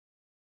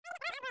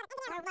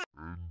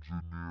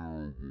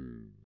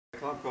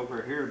Clamp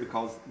over here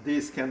because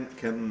this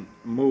can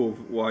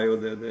move while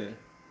the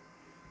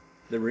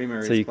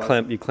reamer so is you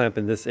clamp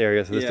in this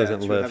area so this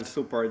doesn't lift. Have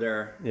support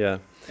there. Yeah.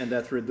 And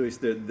that reduces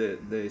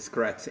the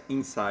scratch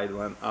inside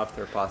when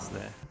after pass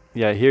there.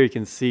 Yeah, here you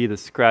can see the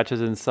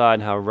scratches inside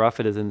and how rough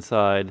it is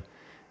inside.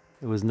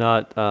 It was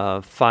not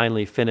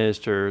finely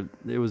finished, or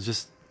it was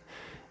just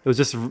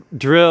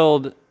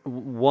drilled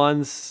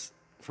once,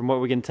 from what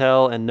we can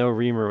tell, and no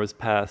reamer was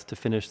passed to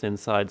finish the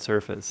inside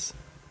surface.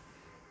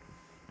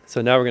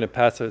 So now we're going to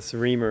pass this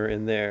reamer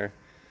in there.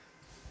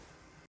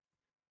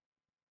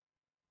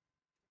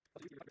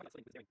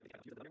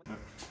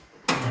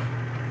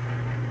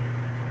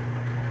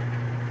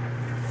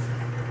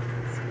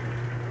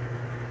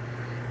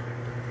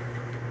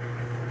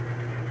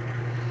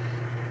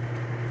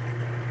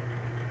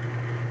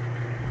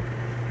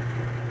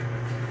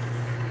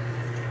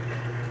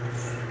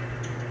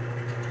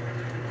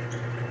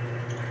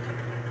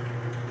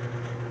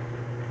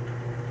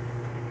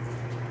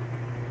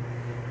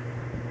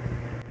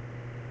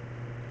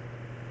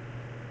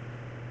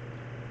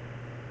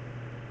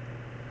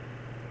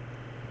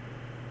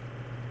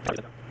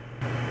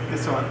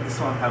 This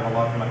one have a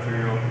lot of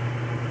material.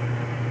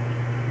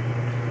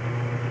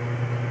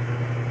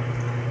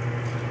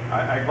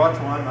 I got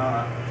one.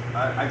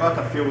 I got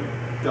a few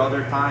the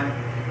other time,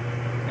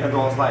 and it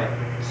was like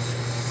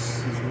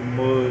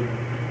smooth.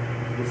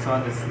 This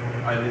one is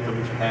a little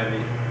bit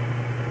heavy.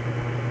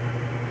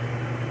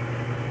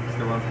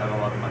 The ones have a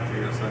lot of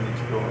material, so I need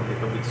to go a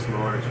little bit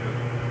slower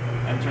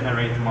and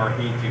generate more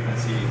heat. You can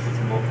see it's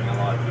moving a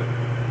lot.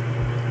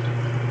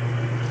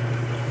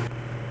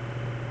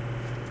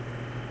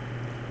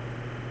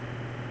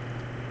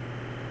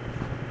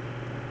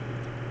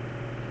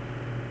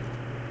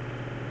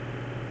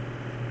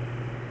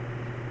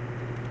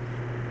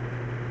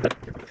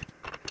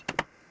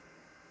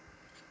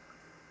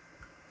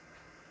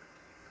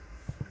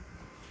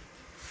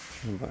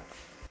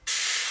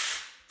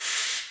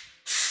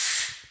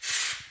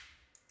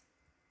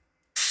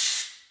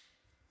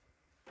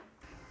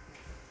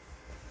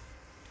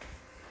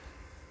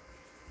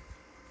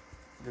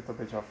 A little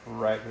bit of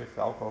rag with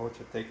alcohol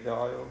to take the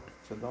oil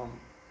to them.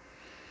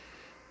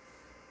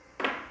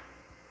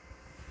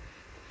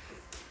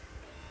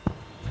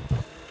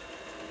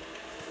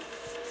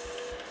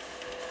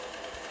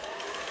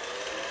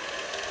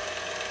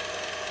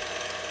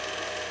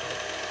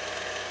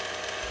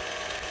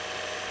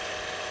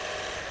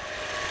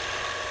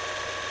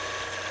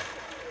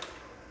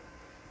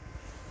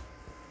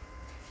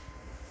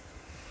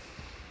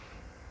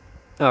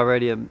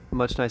 Already a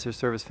much nicer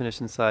surface finish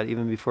inside,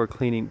 even before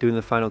cleaning, doing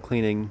the final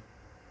cleaning.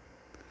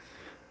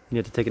 You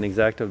have to take an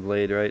X-Acto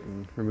blade, right,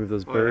 and remove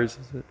those burrs.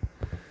 Yeah. Is it?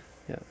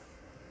 Yeah.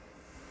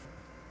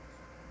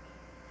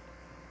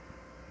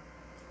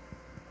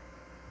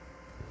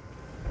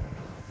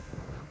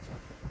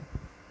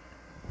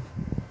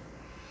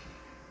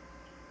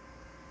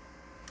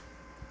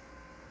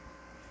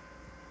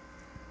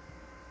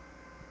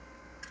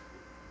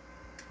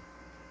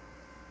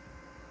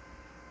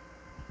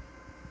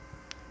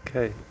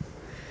 Okay,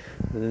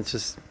 and then it's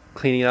just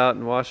cleaning it out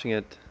and washing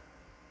it,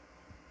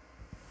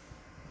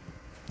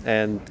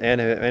 and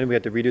we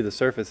have to redo the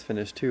surface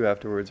finish too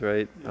afterwards,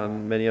 right? Yeah.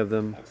 On many of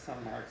them. Have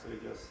some marks, we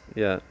just.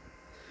 Yeah.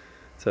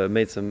 So it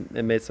made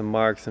some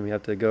marks, and we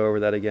have to go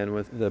over that again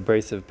with the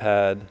abrasive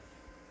pad.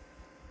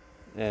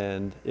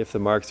 And if the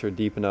marks are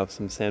deep enough,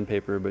 some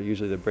sandpaper, but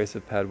usually the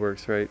abrasive pad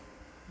works, right?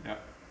 Yeah.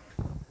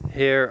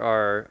 Here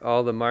are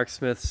all the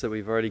MARKSMITHs that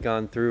we've already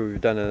gone through.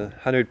 We've done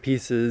 100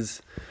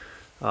 pieces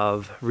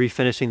of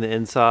refinishing the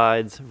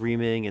insides,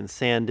 reaming and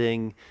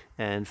sanding,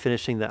 and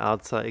finishing the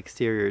outside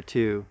exterior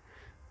too,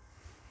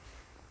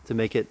 to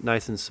make it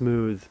nice and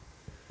smooth.